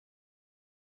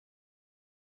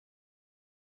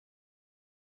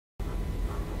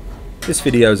This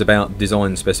video is about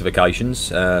design specifications,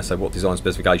 so what design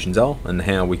specifications are and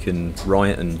how we can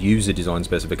write and use a design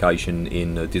specification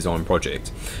in a design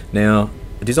project. Now,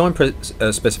 a design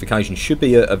specification should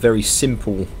be a very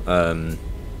simple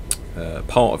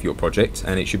part of your project,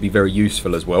 and it should be very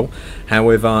useful as well.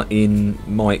 However, in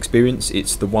my experience,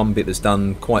 it's the one bit that's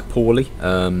done quite poorly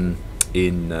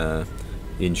in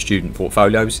student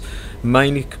portfolios,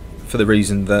 mainly for the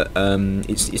reason that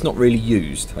it's not really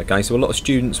used. Okay, so a lot of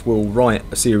students will write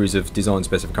a series of design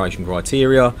specification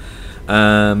criteria,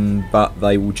 but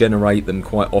they will generate them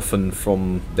quite often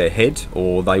from their head,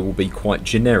 or they will be quite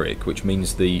generic, which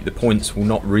means the points will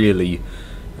not really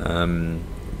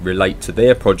relate to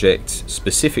their project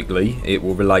specifically. It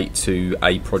will relate to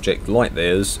a project like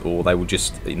theirs, or they will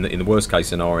just, in the worst case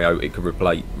scenario, it could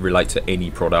relate to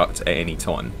any product at any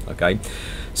time. Okay,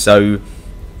 so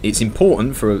it's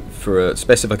important for a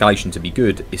specification to be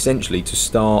good, essentially, to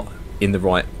start in the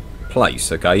right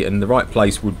place. Okay, and the right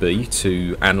place would be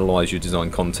to analyse your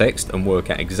design context and work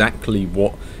out exactly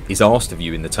what is asked of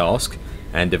you in the task,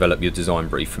 and develop your design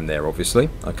brief from there, obviously.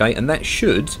 Okay, and that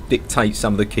should dictate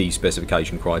some of the key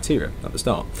specification criteria at the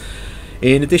start.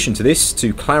 In addition to this,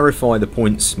 to clarify the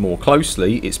points more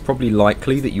closely, it's probably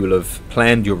likely that you will have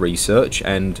planned your research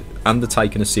and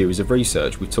undertaken a series of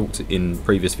research. We've talked in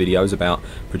previous videos about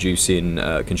producing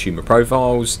consumer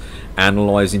profiles,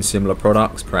 analysing similar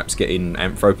products, perhaps getting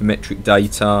anthropometric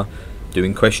data,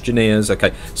 doing questionnaires.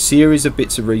 Okay, series of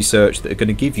bits of research that are going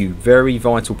to give you very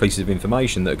vital pieces of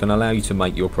information that are going to allow you to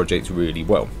make your project really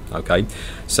well. Okay,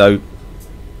 so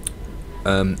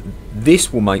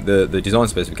this will make the design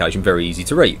specification very easy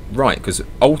to read, right? Because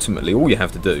ultimately all you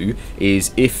have to do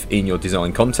is, if in your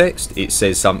design context it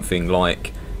says something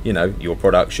like, you know, your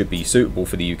product should be suitable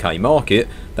for the UK market,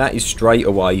 that is straight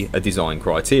away a design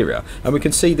criteria. And we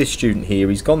can see this student here,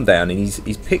 he's gone down and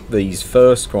he's picked these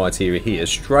first criteria here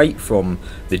straight from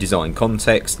the design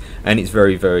context, and it's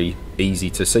very, very easy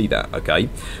to see that. Okay,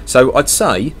 so I'd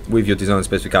say with your design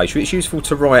specification, it's useful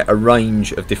to write a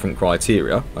range of different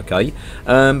criteria. Okay,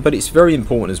 but it's very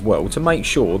important as well to make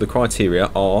sure the criteria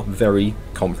are very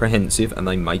comprehensive and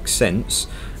they make sense,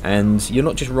 and you're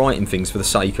not just writing things for the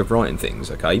sake of writing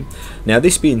things. Okay, now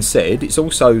this being said, it's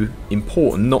also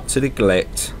important not to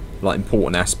neglect like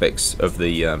important aspects of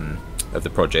the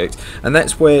project, and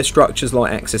that's where structures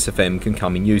like AccessFM can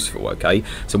come in useful. Okay,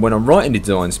 so when I'm writing a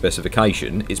design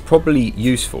specification, it's probably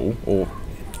useful, or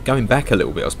going back a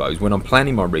little bit, I suppose, when I'm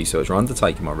planning my research or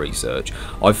undertaking my research,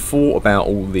 I've thought about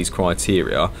all these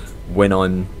criteria when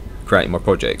I'm creating my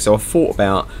project. So I've thought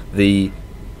about the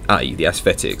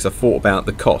aesthetics, I've thought about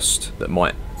the cost that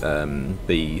might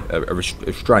be a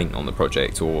restraint on the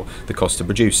project, or the cost to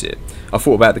produce it. I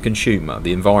thought about the consumer,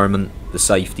 the environment, the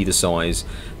safety, the size,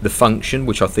 the function,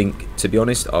 which I think, to be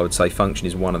honest, I would say function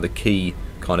is one of the key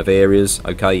kind of areas.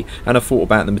 Okay, and I thought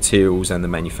about the materials and the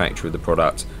manufacture of the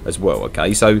product as well.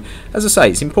 Okay, so as I say,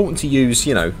 it's important to use,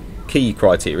 you know, key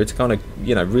criteria to kind of,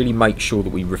 you know, really make sure that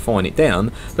we refine it down,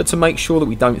 but to make sure that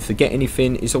we don't forget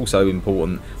anything, it's also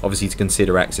important obviously to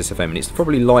consider AccessFM, and it's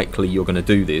probably likely you're going to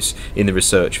do this in the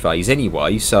research phase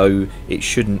anyway, so it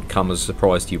shouldn't come as a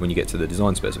surprise to you when you get to the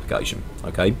design specification.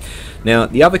 Okay, now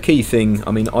the other key thing,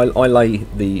 I mean, I lay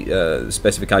the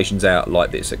specifications out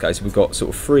like this. Okay, so we've got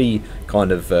sort of three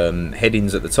kind of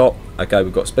headings at the top. Okay,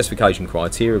 we've got specification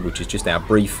criteria, which is just our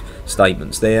brief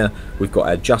statements there. We've got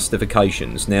our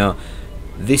justifications. Now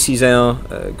this is our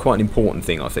quite an important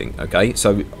thing, I think. Okay,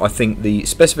 so I think the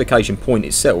specification point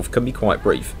itself can be quite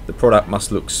brief. The product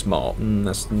must look smart.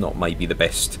 That's not maybe the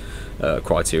best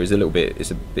criteria. It's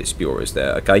a bit spurious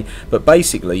there. Okay, but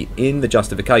basically in the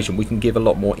justification we can give a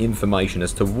lot more information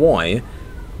as to why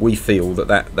we feel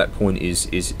that point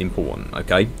is important.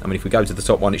 Okay, I mean, if we go to the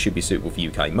top one, it should be suitable for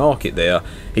UK market. There,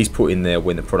 he's put in there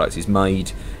when the product is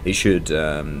made. It should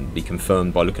be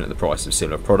confirmed by looking at the price of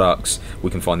similar products. We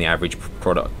can find the average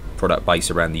product base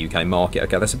around the UK market.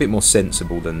 Okay, that's a bit more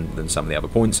sensible than some of the other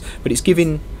points, but it's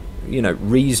giving, you know,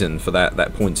 reason for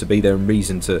that point to be there, and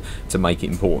reason to make it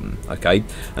important. Okay,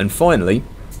 and finally,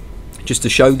 just to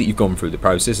show that you've gone through the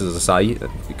process, as I say,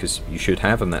 because you should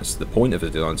have, and that's the point of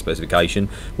the design specification,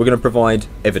 we're going to provide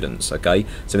evidence. Okay,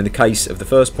 so in the case of the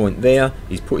first point there,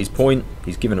 he's put his point,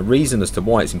 he's given a reason as to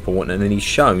why it's important, and then he's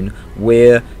shown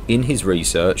where in his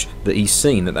research that he's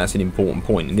seen that that's an important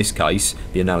point. In this case,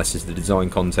 the analysis of the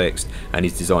design context and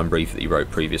his design brief that he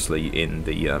wrote previously in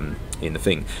the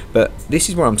thing. But this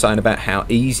is where I'm saying about how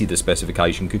easy the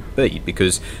specification could be,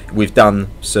 because we've done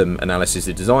some analysis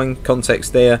of design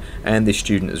context there, and this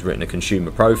student has written a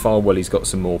consumer profile, well, he's got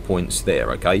some more points there.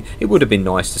 Okay, it would have been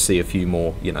nice to see a few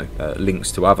more,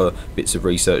 links to other bits of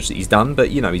research that he's done, but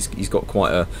he's got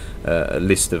quite a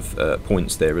list of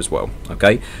points there as well.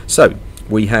 Okay, so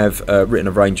we have written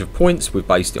a range of points. We've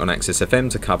based it on Access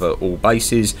FM to cover all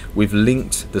bases. We've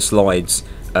linked the slides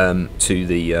to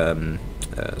the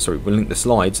we'll link the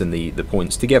slides and the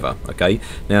points together. Okay,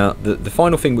 now the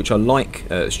final thing which I like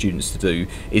students to do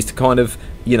is to kind of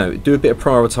do a bit of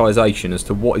prioritization as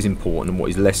to what is important and what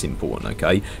is less important.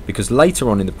 Okay, because later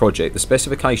on in the project the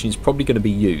specification is probably going to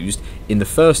be used in the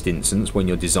first instance when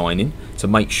you're designing to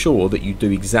make sure that you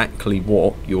do exactly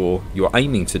what you're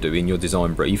aiming to do in your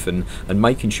design brief, and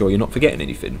making sure you're not forgetting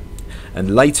anything.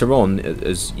 And later on,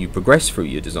 as you progress through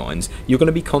your designs, you're going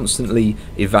to be constantly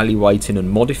evaluating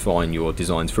and modifying your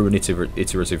designs through an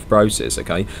iterative process.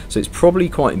 Okay, so it's probably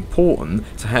quite important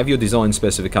to have your design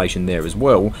specification there as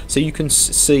well, so you can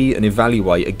see and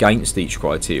evaluate against each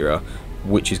criteria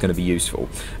which is going to be useful.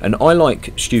 And I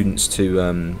like students to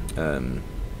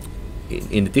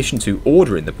in addition to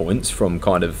ordering the points from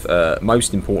kind of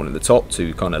most important at the top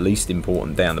to kind of least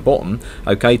important down the bottom,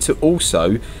 okay, to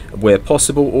also, where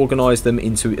possible, organise them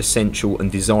into essential and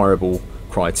desirable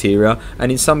criteria, and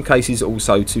in some cases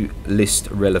also to list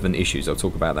relevant issues. I'll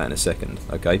talk about that in a second.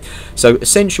 Okay, so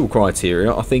essential criteria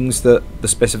are things that the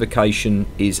specification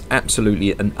is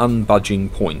absolutely an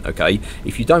unbudging point. Okay,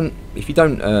 if you don't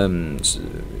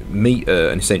meet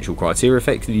an essential criteria,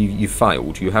 effectively you've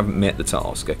failed, you haven't met the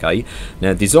task. Okay,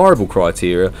 now desirable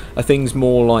criteria are things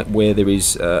more like where there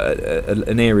is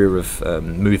an area of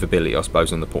movability, I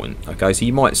suppose, on the point. Okay, so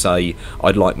you might say,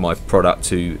 I'd like my product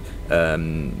to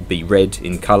be red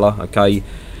in colour. Okay,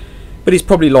 but it's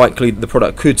probably likely that the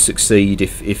product could succeed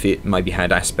if it maybe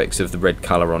had aspects of the red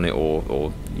colour on it,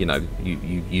 or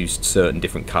you used certain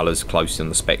different colours close on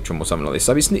the spectrum or something like this.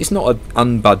 So it's not an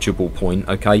unbudgeable point.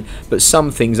 Okay, but some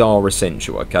things are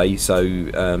essential. Okay, so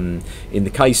in the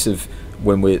case of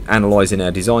when we're analysing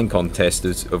our design contest,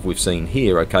 as we've seen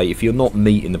here, okay, if you're not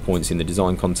meeting the points in the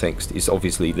design context, it's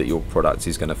obviously that your product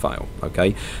is going to fail.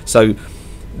 Okay, so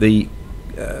the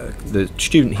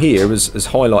student here has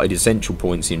highlighted essential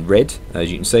points in red,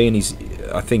 as you can see, and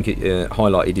I think it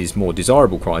highlighted his more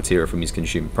desirable criteria from his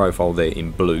consumer profile there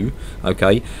in blue.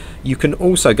 Okay, you can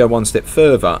also go one step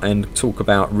further and talk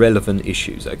about relevant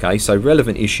issues. Okay, so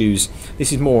relevant issues,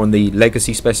 this is more on the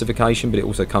legacy specification, but it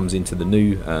also comes into the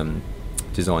new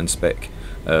design spec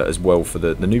as well for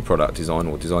the new product design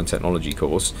or design technology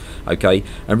course. Okay,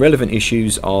 and relevant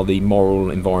issues are the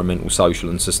moral, environmental, social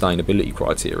and sustainability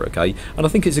criteria. Okay, and I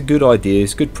think it's a good idea,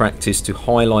 it's good practice to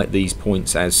highlight these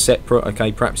points as separate.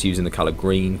 Okay, perhaps using the colour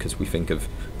green because we think of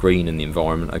green and the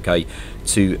environment. Okay,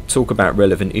 to talk about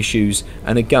relevant issues,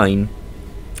 and again,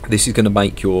 this is going to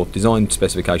make your design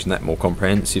specification that more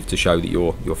comprehensive to show that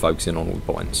you're focusing on all the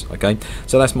points. Okay,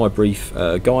 so that's my brief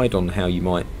guide on how you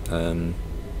might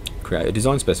create a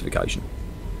design specification.